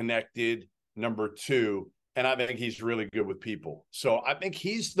well connected, number two. And I think he's really good with people. So I think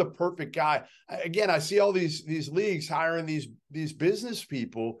he's the perfect guy. Again, I see all these leagues hiring these business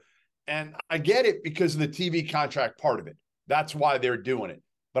people, and I get it because of the TV contract part of it. That's why they're doing it.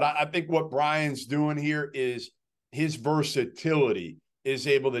 But I think what Brian's doing here is his versatility is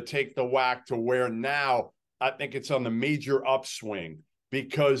able to take the WAC to where now I think it's on the major upswing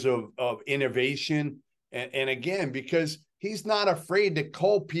because of innovation. And again, because he's not afraid to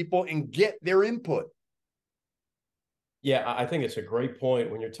call people and get their input. Yeah, I think it's a great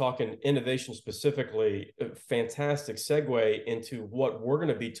point when you're talking innovation specifically. A fantastic segue into what we're going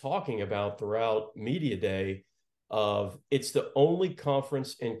to be talking about throughout Media Day. It's the only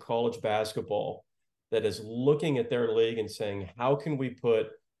conference in college basketball that is looking at their league and saying, how can we put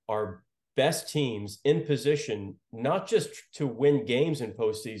our best teams in position, not just to win games in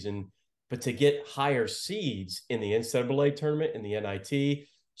postseason, but to get higher seeds in the NCAA tournament, in the NIT.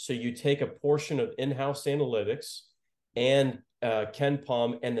 So you take a portion of in-house analytics and Ken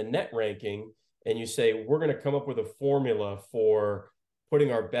Palm and the net ranking, and you say, we're going to come up with a formula for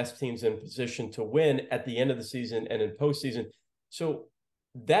putting our best teams in position to win at the end of the season and in postseason. So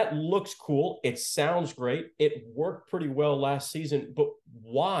that looks cool. It sounds great. It worked pretty well last season, but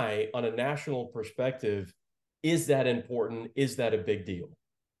why, on a national perspective, is that important? Is that a big deal?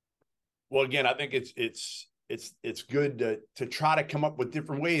 Well, again, I think it's good to try to come up with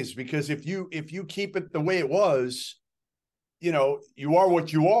different ways, because if you keep it the way it was, you are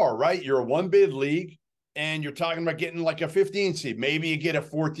what you are, right? You're a one bid league and you're talking about getting like a 15 seed. Maybe you get a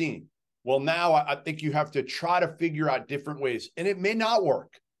 14. Well, now I think you have to try to figure out different ways, and it may not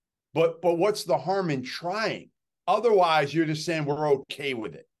work, but what's the harm in trying? Otherwise, you're just saying we're okay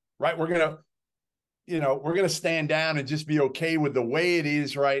with it, right? We're going to stand down and just be okay with the way it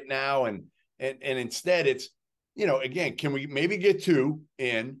is right now. And instead it's, again, can we maybe get two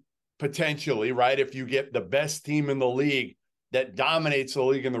in potentially, right? If you get the best team in the league that dominates the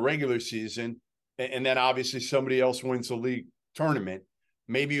league in the regular season, and then obviously somebody else wins the league tournament,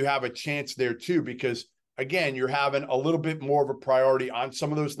 maybe you have a chance there too, because again, you're having a little bit more of a priority on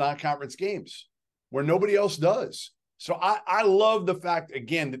some of those non-conference games where nobody else does. So I love the fact,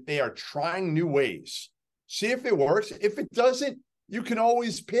 again, that they are trying new ways. See if it works. If it doesn't, you can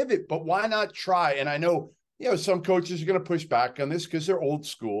always pivot, but why not try? And I know, some coaches are going to push back on this because they're old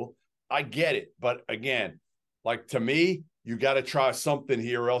school. I get it. But again, like to me, you got to try something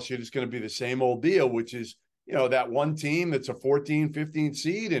here, or else you're just going to be the same old deal, which is, that one team that's a 14, 15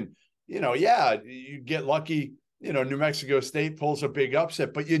 seed. And, you get lucky, New Mexico State pulls a big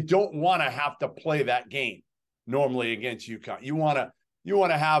upset, but you don't want to have to play that game normally against UConn. You want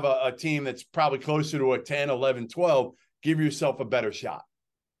to have a team that's probably closer to a 10, 11, 12, give yourself a better shot.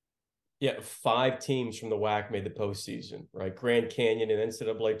 Yeah, 5 teams from the WAC made the postseason, right? Grand Canyon and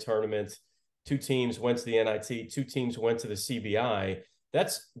NCAA tournament. 2 teams went to the NIT. 2 teams went to the CBI.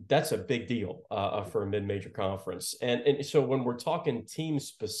 That's a big deal for a mid-major conference. And so when we're talking team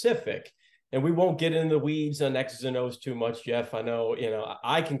specific, and we won't get into the weeds on X's and O's too much, Jeff. I know,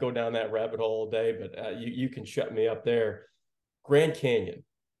 I can go down that rabbit hole all day, but you can shut me up there. Grand Canyon,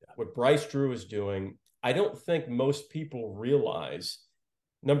 what Bryce Drew is doing, I don't think most people realize.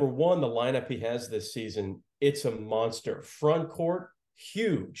 Number one, the lineup he has this season, it's a monster. Front court,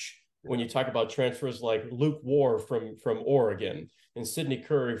 huge. When you talk about transfers like Luke War from Oregon and Sidney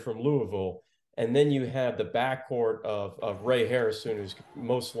Curry from Louisville, and then you have the backcourt of Ray Harrison, who's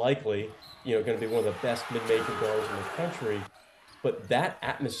most likely, going to be one of the best mid-major guards in the country. But that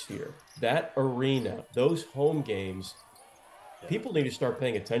atmosphere, that arena, those home games, people need to start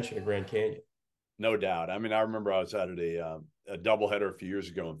paying attention to Grand Canyon. No doubt. I mean, I remember I was out at a doubleheader a few years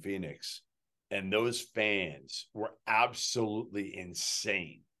ago in Phoenix, and those fans were absolutely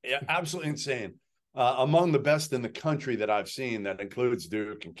insane. Yeah, absolutely insane. Among the best in the country that I've seen. That includes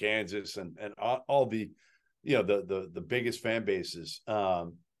Duke and Kansas and all the, the biggest fan bases.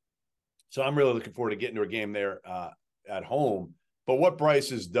 So I'm really looking forward to getting to a game there at home. But what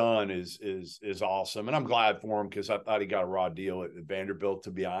Bryce has done is awesome, and I'm glad for him because I thought he got a raw deal at Vanderbilt.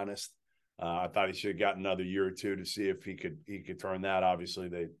 To be honest, I thought he should have got another year or two to see if he could turn that. Obviously,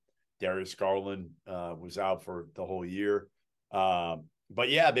 Darius Garland was out for the whole year. But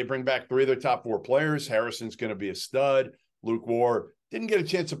yeah, they bring back 3 of their top 4 players. Harrison's going to be a stud. Luke Ward didn't get a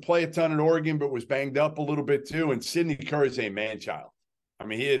chance to play a ton at Oregon, but was banged up a little bit too. And Sidney Curry's a man-child. I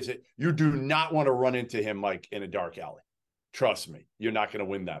mean, he is. You do not want to run into him like in a dark alley. Trust me, you're not going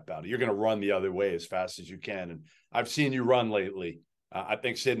to win that battle. You're going to run the other way as fast as you can. And I've seen you run lately. I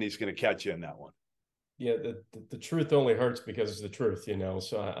think Sidney's going to catch you in that one. Yeah, the truth only hurts because it's the truth,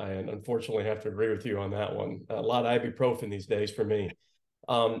 So I unfortunately have to agree with you on that one. A lot of ibuprofen these days for me.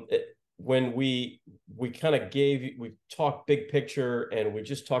 When we kind of we talked big picture and we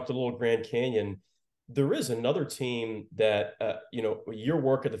just talked a little Grand Canyon, there is another team that, your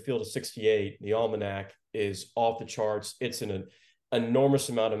work at the Field of 68, the Almanac, is off the charts. It's an enormous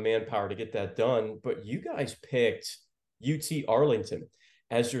amount of manpower to get that done. But you guys picked UT Arlington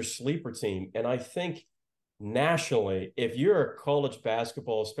as your sleeper team. And I think nationally, if you're a college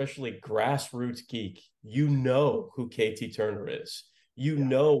basketball, especially grassroots geek, you know who KT Turner is. You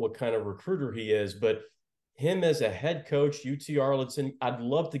know what kind of recruiter he is. But him as a head coach, UT Arlington, I'd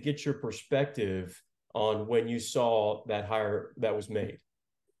love to get your perspective on when you saw that hire that was made.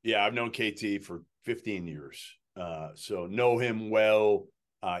 Yeah, I've known KT for 15 years. So know him well.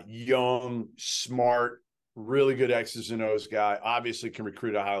 Young, smart, really good X's and O's guy. Obviously can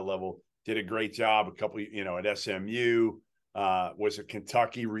recruit at a high level. Did a great job a couple, at SMU. Was at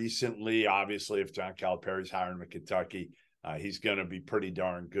Kentucky recently. Obviously, if John Calipari's hiring him at Kentucky, he's going to be pretty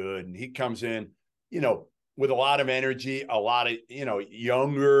darn good. And he comes in, with a lot of energy, a lot of,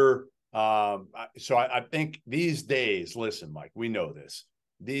 younger. So I think these days, listen, Mike, we know this.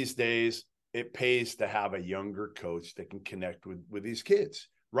 These days, it pays to have a younger coach that can connect with these kids,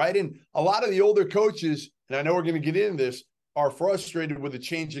 right? And a lot of the older coaches, and I know we're going to get into this, are frustrated with the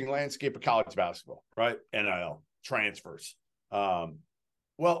changing landscape of college basketball, right? NIL, transfers.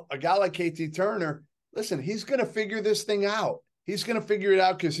 Well, a guy like KT Turner, listen, he's going to figure this thing out. He's going to figure it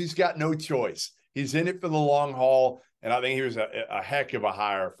out because he's got no choice. He's in it for the long haul, and I think he was a heck of a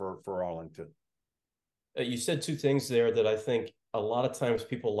hire for Arlington. You said 2 things there that I think a lot of times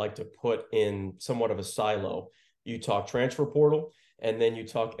people like to put in somewhat of a silo. You talk transfer portal, and then you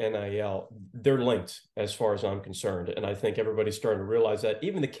talk NIL. They're linked as far as I'm concerned, and I think everybody's starting to realize that.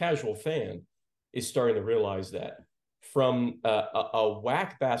 Even the casual fan is starting to realize that. From a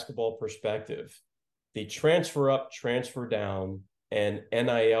WAC basketball perspective, the transfer up, transfer down, and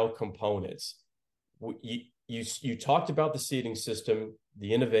NIL components, you talked about the seeding system,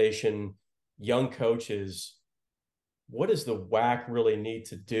 the innovation, young coaches. What does the WAC really need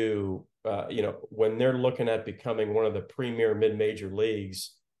to do, when they're looking at becoming one of the premier mid-major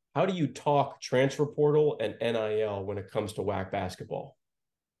leagues? How do you talk transfer portal and NIL when it comes to WAC basketball?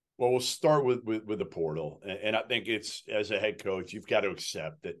 Well, we'll start with the portal. And I think it's, as a head coach, you've got to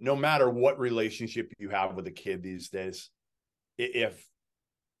accept that no matter what relationship you have with a kid these days, if,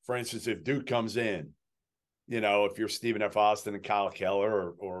 for instance, if Duke comes in, if you're Stephen F. Austin and Kyle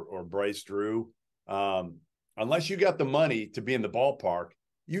Keller or Bryce Drew, unless you got the money to be in the ballpark,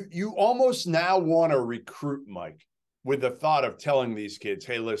 you almost now want to recruit, Mike, with the thought of telling these kids,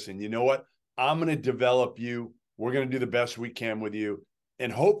 hey, listen, you know what? I'm going to develop you. We're going to do the best we can with you.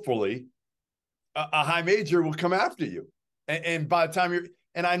 And hopefully a high major will come after you. And by the time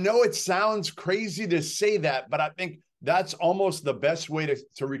and I know it sounds crazy to say that, but I think that's almost the best way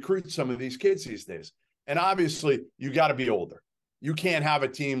to recruit some of these kids these days. And obviously you got to be older. You can't have a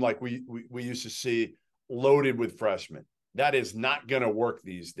team like we used to see loaded with freshmen. That is not going to work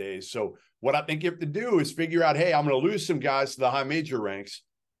these days. So what I think you have to do is figure out, hey, I'm going to lose some guys to the high major ranks,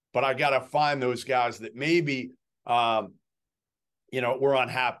 but I got to find those guys that maybe, were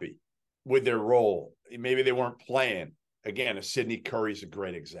unhappy with their role. Maybe they weren't playing. Again, a Sidney Curry's a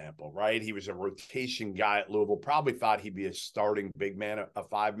great example, right? He was a rotation guy at Louisville, probably thought he'd be a starting big man, a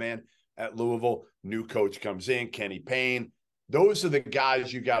 5-man at Louisville. New coach comes in, Kenny Payne. Those are the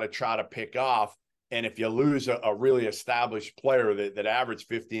guys you got to try to pick off. And if you lose a really established player that averaged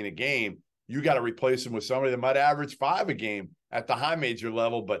 15 a game, you got to replace him with somebody that might average 5 a game at the high major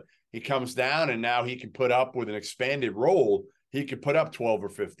level, but he comes down and now he can put up with an expanded role. He could put up 12 or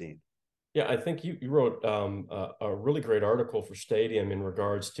 15. Yeah, I think you wrote a really great article for Stadium in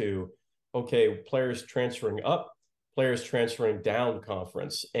regards to, okay, players transferring up, players transferring down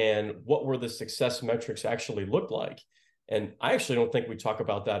conference, and what were the success metrics actually look like. And I actually don't think we talk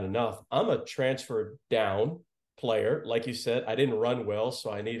about that enough. I'm a transfer down player. Like you said, I didn't run well,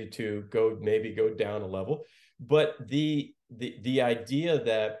 so I needed to maybe go down a level. But the idea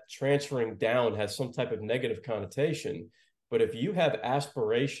that transferring down has some type of negative connotation, but if you have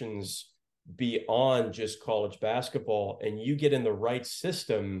aspirations beyond just college basketball and you get in the right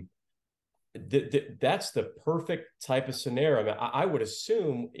system, that's the perfect type of scenario. I mean, I would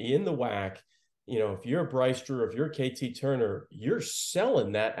assume in the WAC, if you're Bryce Drew, if you're KT Turner, you're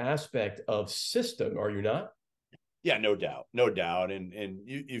selling that aspect of system, are you not? Yeah, no doubt. And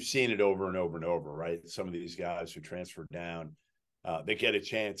you've seen it over and over and over, right? Some of these guys who transfer down, they get a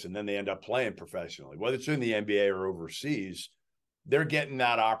chance and then they end up playing professionally, whether it's in the NBA or overseas. They're getting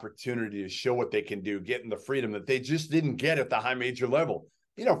that opportunity to show what they can do, getting the freedom that they just didn't get at the high major level.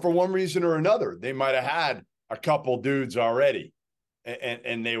 For one reason or another, they might have had a couple dudes already,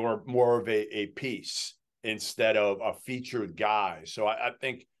 and they were more of a piece instead of a featured guy. So I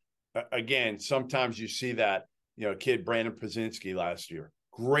think, again, sometimes you see that, kid Brandon Pazinski last year,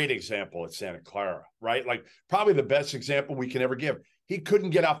 great example at Santa Clara, right? Like probably the best example we can ever give. He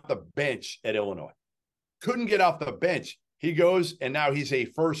couldn't get off the bench at Illinois. Couldn't get off the bench. He goes, and now he's a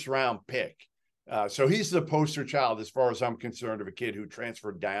first-round pick. So he's the poster child, as far as I'm concerned, of a kid who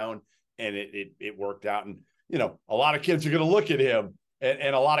transferred down, and it worked out. And, a lot of kids are going to look at him,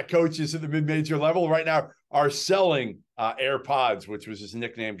 and a lot of coaches at the mid-major level right now are selling AirPods, which was his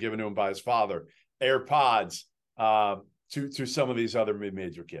nickname given to him by his father, AirPods, to some of these other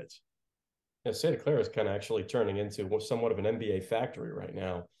mid-major kids. Yeah, Santa Clara is kind of actually turning into somewhat of an NBA factory right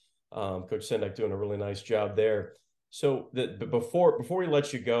now. Coach Sendak doing a really nice job there. So before we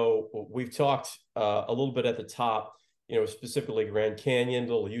let you go, we've talked a little bit at the top, specifically Grand Canyon,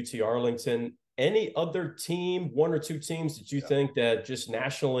 little UT Arlington. Any other team, one or two teams that you think that just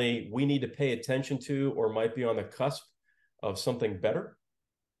nationally we need to pay attention to or might be on the cusp of something better?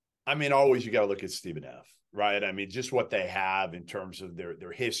 I mean, always you got to look at Stephen F., right? I mean, just what they have in terms of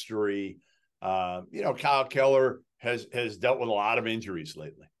their history. Kyle Keller has dealt with a lot of injuries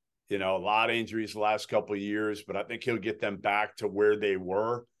lately. A lot of injuries the last couple of years, but I think he'll get them back to where they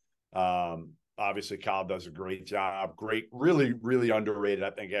were. Obviously, Kyle does a great job. Great, really, really underrated,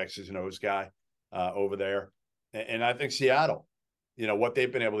 I think, X's and O's guy over there. And I think Seattle, what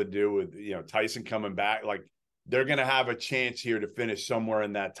they've been able to do with, Tyson coming back, like they're going to have a chance here to finish somewhere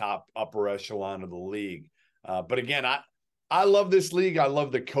in that top upper echelon of the league. But again, I love this league. I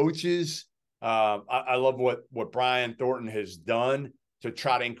love the coaches. I love what Brian Thornton has done to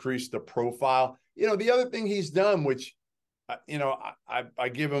try to increase the profile. The other thing he's done, which, I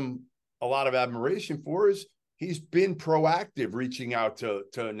give him a lot of admiration for, is he's been proactive reaching out to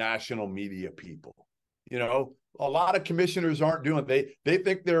national media people. A lot of commissioners aren't doing it. They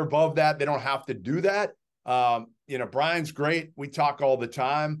think they're above that. They don't have to do that. Brian's great. We talk all the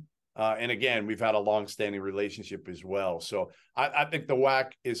time. And again, we've had a long-standing relationship as well. So I think the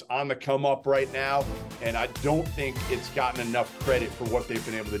WAC is on the come up right now, and I don't think it's gotten enough credit for what they've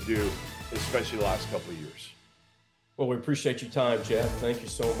been able to do, especially the last couple of years. Well, we appreciate your time, Jeff. Thank you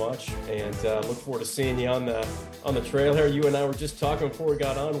so much, and look forward to seeing you on the trail here. You and I were just talking before we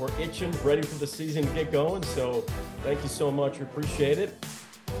got on. We're itching, ready for the season to get going. So thank you so much. We appreciate it.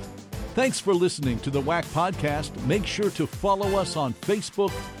 Thanks for listening to the WAC Podcast. Make sure to follow us on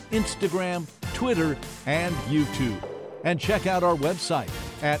Facebook, Instagram, Twitter, and YouTube. And check out our website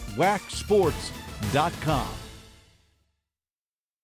at wacsports.com.